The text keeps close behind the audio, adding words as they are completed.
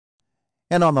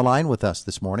And on the line with us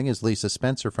this morning is Lisa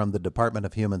Spencer from the Department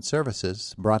of Human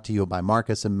Services, brought to you by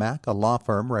Marcus & Mack, a law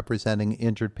firm representing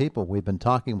injured people. We've been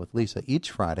talking with Lisa each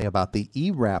Friday about the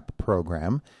ERAP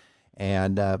program.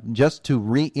 And just to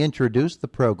reintroduce the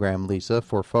program, Lisa,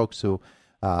 for folks who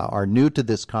are new to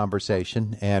this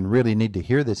conversation and really need to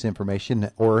hear this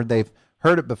information, or they've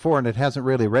heard it before and it hasn't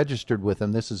really registered with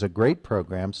them, this is a great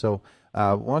program. So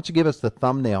why don't you give us the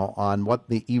thumbnail on what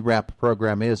the ERAP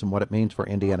program is and what it means for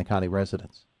Indiana County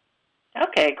residents?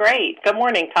 Okay, great. Good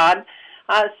morning, Todd.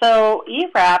 So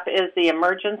ERAP is the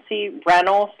Emergency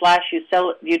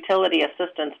Rental/Utility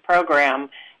Assistance Program,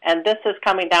 and this is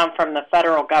coming down from the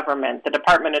federal government. The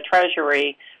Department of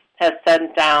Treasury has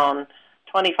sent down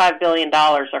 $25 billion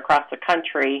across the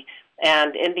country,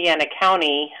 and Indiana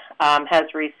County has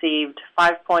received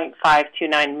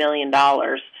 $5.529 million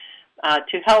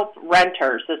to help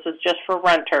renters. This is just for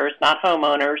renters, not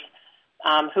homeowners,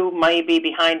 who may be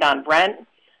behind on rent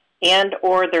and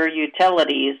or their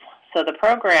utilities. So the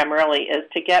program really is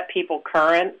to get people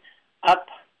current,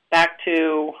 back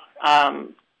to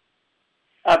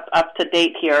up to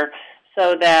date here,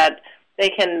 so that they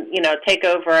can take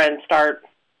over and start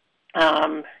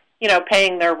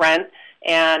paying their rent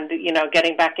and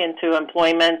getting back into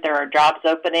employment. There are jobs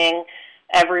opening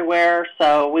everywhere,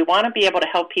 so we want to be able to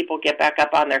help people get back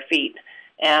up on their feet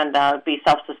and be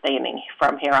self-sustaining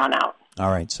from here on out.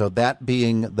 All right, so that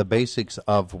being the basics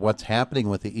of what's happening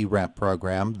with the ERAP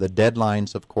program, the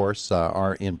deadlines, of course,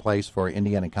 are in place for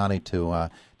Indiana County to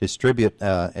distribute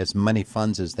as many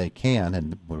funds as they can,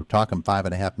 and we're talking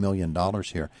 $5.5 million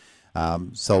here.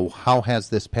 So how has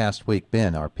this past week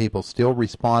been? Are people still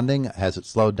responding? Has it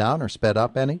slowed down or sped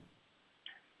up any?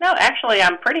 No, actually,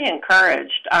 I'm pretty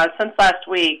encouraged. Since last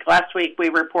week we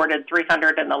reported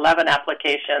 311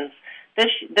 applications.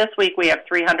 This week we have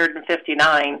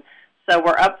 359. So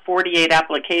we're up 48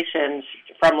 applications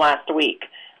from last week.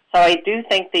 So I do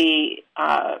think the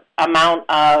amount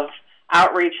of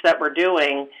outreach that we're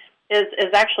doing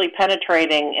is actually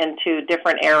penetrating into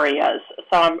different areas.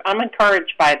 So I'm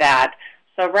encouraged by that.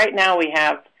 So right now we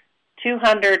have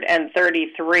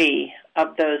 233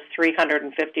 of those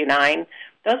 359.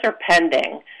 Those are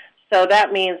pending. So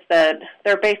that means that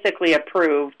they're basically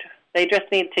approved. They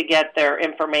just need to get their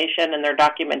information and their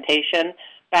documentation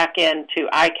back into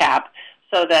ICAP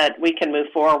so that we can move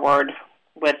forward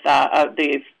with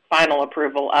the final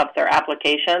approval of their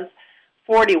applications.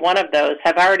 41 of those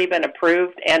have already been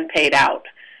approved and paid out.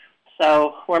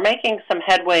 So we're making some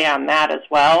headway on that as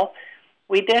well.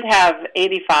 We did have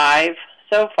 85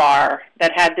 so far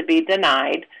that had to be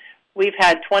denied. We've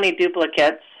had 20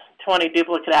 duplicate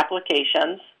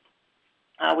applications.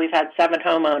 We've had 7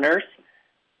 homeowners.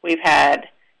 We've had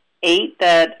 8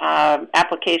 that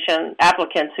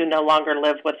applicants who no longer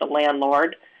live with the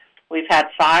landlord. We've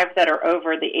had 5 that are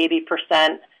over the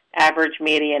 80% average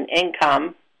median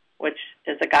income, which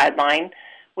is a guideline.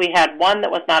 We had 1 that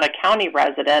was not a county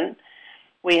resident.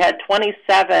 We had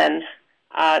 27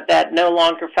 that no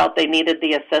longer felt they needed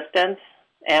the assistance,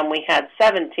 and we had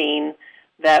 17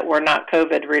 that were not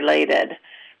COVID related.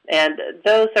 And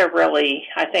those are really,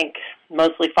 I think,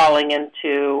 mostly falling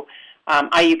into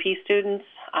IUP students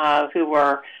who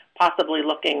were possibly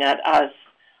looking at us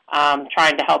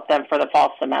trying to help them for the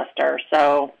fall semester.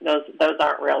 So those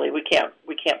aren't really, we can't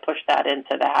push that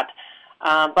into that.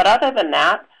 But other than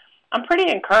that, I'm pretty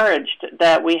encouraged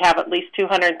that we have at least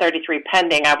 233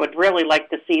 pending. I would really like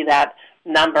to see that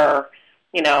number,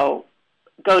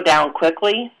 go down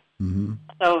quickly. Mm-hmm.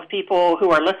 So if people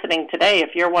who are listening today,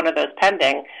 if you're one of those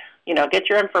pending, get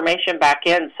your information back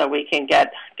in so we can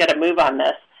get a move on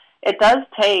this. It does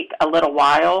take a little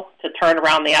while to turn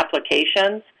around the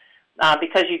applications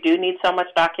because you do need so much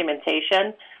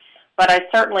documentation. But I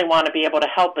certainly want to be able to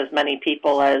help as many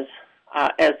people as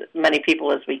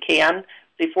we can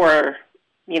before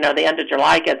the end of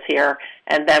July gets here.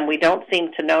 And then we don't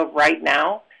seem to know right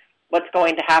now what's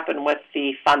going to happen with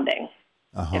the funding,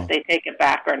 if they take it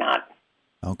back or not.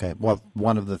 Okay. Well,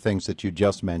 one of the things that you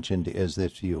just mentioned is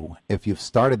that if you've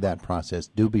started that process,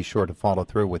 do be sure to follow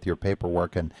through with your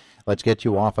paperwork, and let's get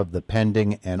you off of the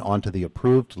pending and onto the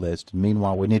approved list.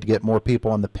 Meanwhile, we need to get more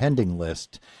people on the pending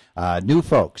list, new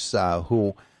folks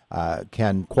who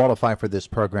can qualify for this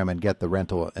program and get the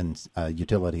rental and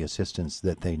utility assistance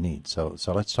that they need. So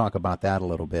let's talk about that a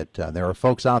little bit. There are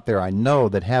folks out there I know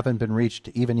that haven't been reached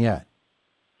even yet.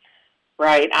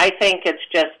 Right. I think it's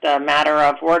just a matter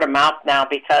of word of mouth now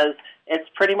because it's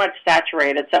pretty much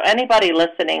saturated. So anybody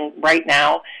listening right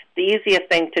now, the easiest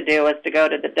thing to do is to go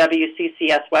to the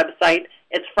WCCS website.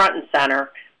 It's front and center,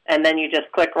 and then you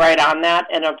just click right on that,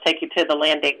 and it'll take you to the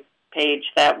landing page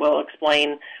that will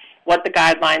explain what the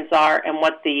guidelines are and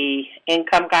what the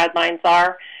income guidelines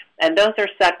are, and those are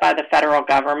set by the federal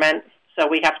government. So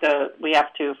we have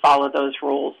to follow those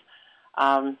rules.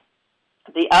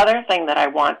 The other thing that I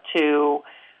want to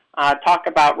talk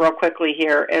about real quickly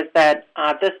here is that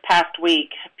this past week,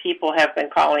 people have been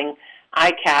calling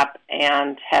ICAP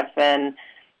and have been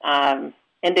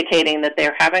indicating that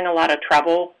they're having a lot of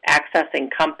trouble accessing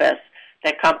Compass,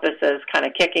 that Compass is kind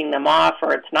of kicking them off,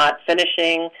 or it's not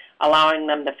finishing, allowing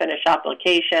them to finish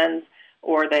applications,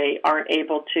 or they aren't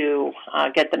able to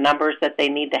get the numbers that they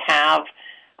need to have.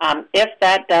 If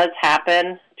that does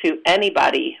happen to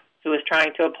anybody who is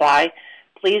trying to apply,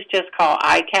 please just call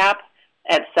ICAP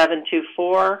at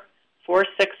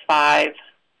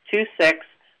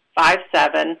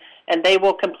 724-465-2657, and they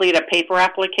will complete a paper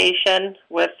application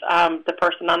with the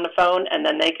person on the phone, and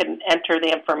then they can enter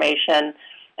the information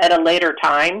at a later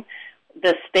time.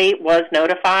 The state was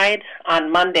notified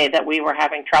on Monday that we were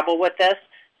having trouble with this,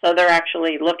 so they're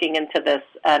actually looking into this,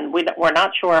 and we're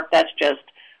not sure if that's just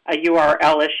a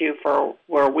URL issue for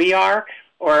where we are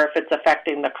or if it's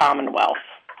affecting the Commonwealth.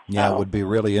 Yeah, it would be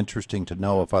really interesting to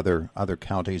know if other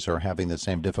counties are having the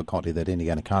same difficulty that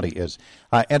Indiana County is.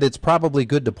 And it's probably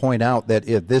good to point out that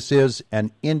if this is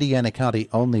an Indiana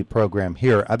County-only program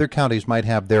here, other counties might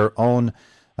have their own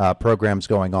programs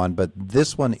going on, but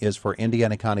this one is for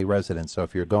Indiana County residents. So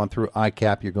if you're going through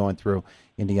ICAP, you're going through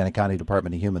Indiana County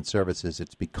Department of Human Services,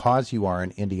 it's because you are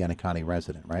an Indiana County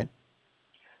resident, right?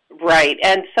 Right.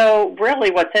 And so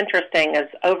really what's interesting is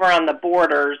over on the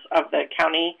borders of the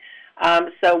county,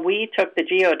 so we took the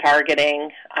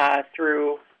geo-targeting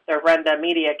through the Renda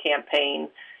Media campaign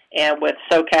and with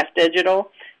SoCast Digital,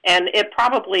 and it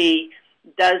probably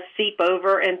does seep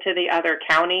over into the other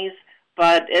counties,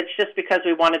 but it's just because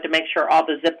we wanted to make sure all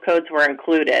the zip codes were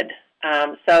included.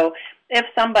 So if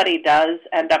somebody does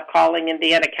end up calling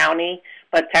Indiana County,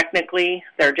 but technically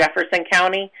they're Jefferson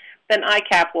County, then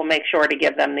ICAP will make sure to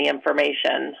give them the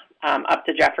information up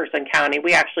to Jefferson County.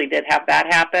 We actually did have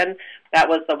that happen. That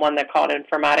was the one that called in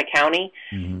from out of county.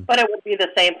 Mm-hmm. But it would be the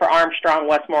same for Armstrong,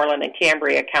 Westmoreland, and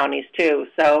Cambria counties too.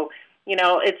 So,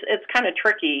 it's kind of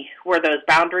tricky where those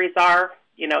boundaries are.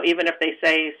 Even if they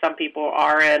say some people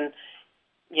are in,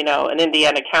 an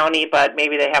Indiana County, but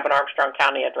maybe they have an Armstrong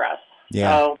County address.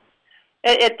 Yeah. So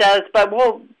it does. But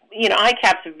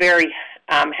ICAP's very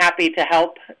happy to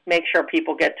help make sure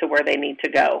people get to where they need to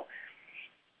go.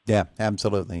 Yeah,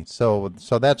 absolutely. So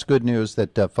that's good news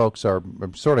that folks are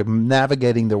sort of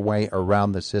navigating their way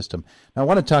around the system. Now, I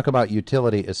want to talk about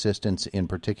utility assistance in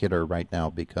particular right now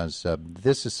because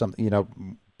this is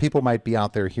something, people might be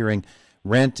out there hearing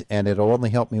rent and it'll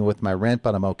only help me with my rent,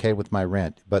 but I'm okay with my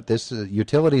rent. But this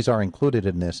utilities are included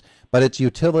in this, but it's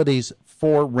utilities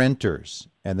for renters,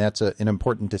 and that's an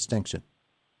important distinction.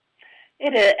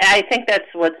 It is. I think that's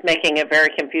what's making it very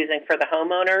confusing for the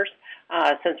homeowners.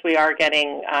 Since we are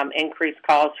getting increased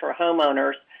calls for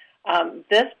homeowners,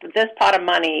 this pot of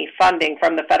money funding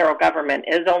from the federal government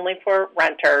is only for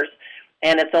renters,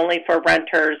 and it's only for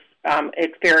renters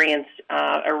experience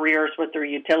arrears with their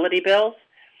utility bills.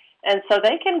 And so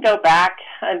they can go back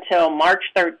until March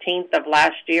 13th of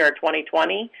last year,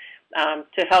 2020,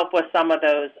 to help with some of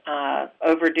those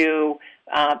overdue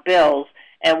bills.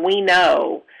 And we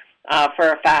know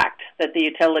for a fact that the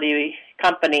utility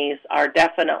companies are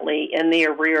definitely in the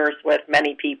arrears with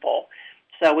many people.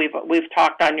 So we've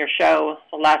talked on your show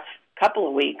the last couple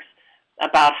of weeks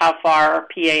about how far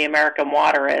PA American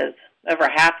Water is, over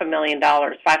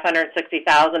 $500,000,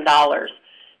 $560,000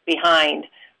 behind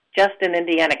just in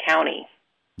Indiana County.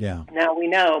 Yeah. Now we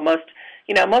know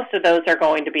most of those are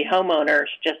going to be homeowners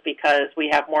just because we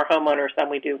have more homeowners than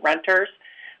we do renters.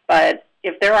 But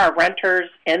if there are renters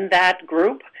in that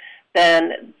group,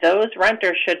 then those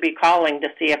renters should be calling to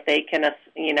see if they can,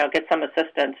 get some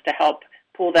assistance to help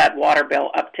pull that water bill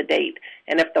up to date.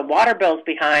 And if the water bill's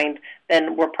behind,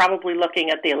 then we're probably looking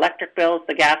at the electric bills,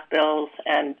 the gas bills,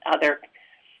 and other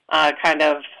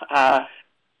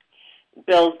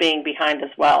bills being behind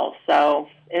as well. So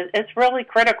it's really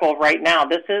critical right now.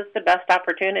 This is the best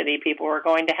opportunity people are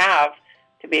going to have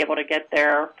to be able to get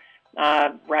their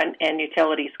rent and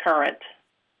utilities current.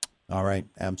 All right,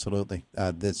 absolutely.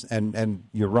 And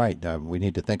you're right. We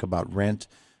need to think about rent.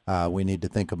 We need to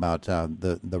think about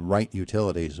the right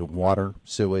utilities: water,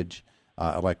 sewage,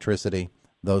 electricity,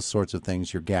 those sorts of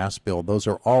things. Your gas bill; those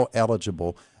are all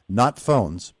eligible. Not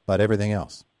phones, but everything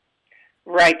else.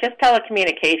 Right. Just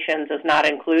telecommunications is not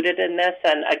included in this,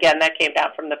 and again, that came down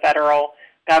from the federal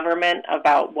government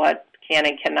about what can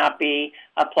and cannot be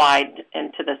applied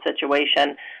into the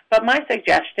situation. But my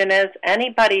suggestion is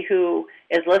anybody who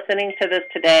is listening to this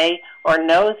today or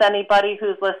knows anybody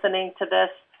who's listening to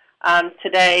this,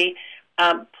 today,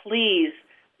 please,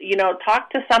 talk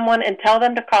to someone and tell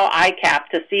them to call ICAP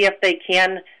to see if they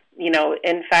can,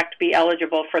 in fact, be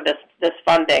eligible for this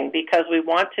funding, because we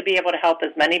want to be able to help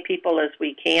as many people as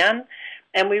we can,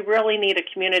 and we really need a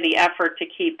community effort to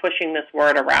keep pushing this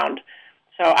word around.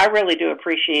 So I really do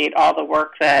appreciate all the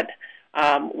work that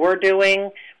we're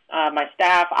doing, my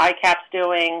staff, ICAP's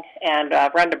doing, and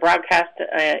Brenda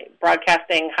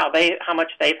Broadcasting, how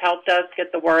much they've helped us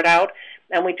get the word out.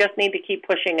 And we just need to keep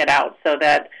pushing it out so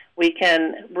that we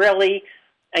can really,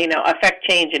 affect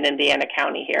change in Indiana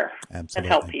County here. Absolutely. And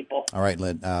help people. All right,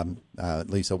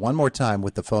 Lisa, one more time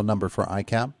with the phone number for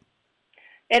ICAP.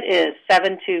 It is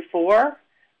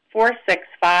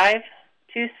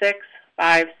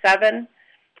 724-465-2657,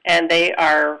 and they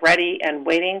are ready and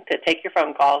waiting to take your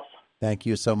phone calls. Thank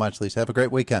you so much, Lisa. Have a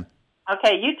great weekend.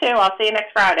 Okay, you too. I'll see you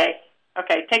next Friday.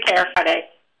 Okay, take care. Friday.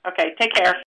 Okay, take care.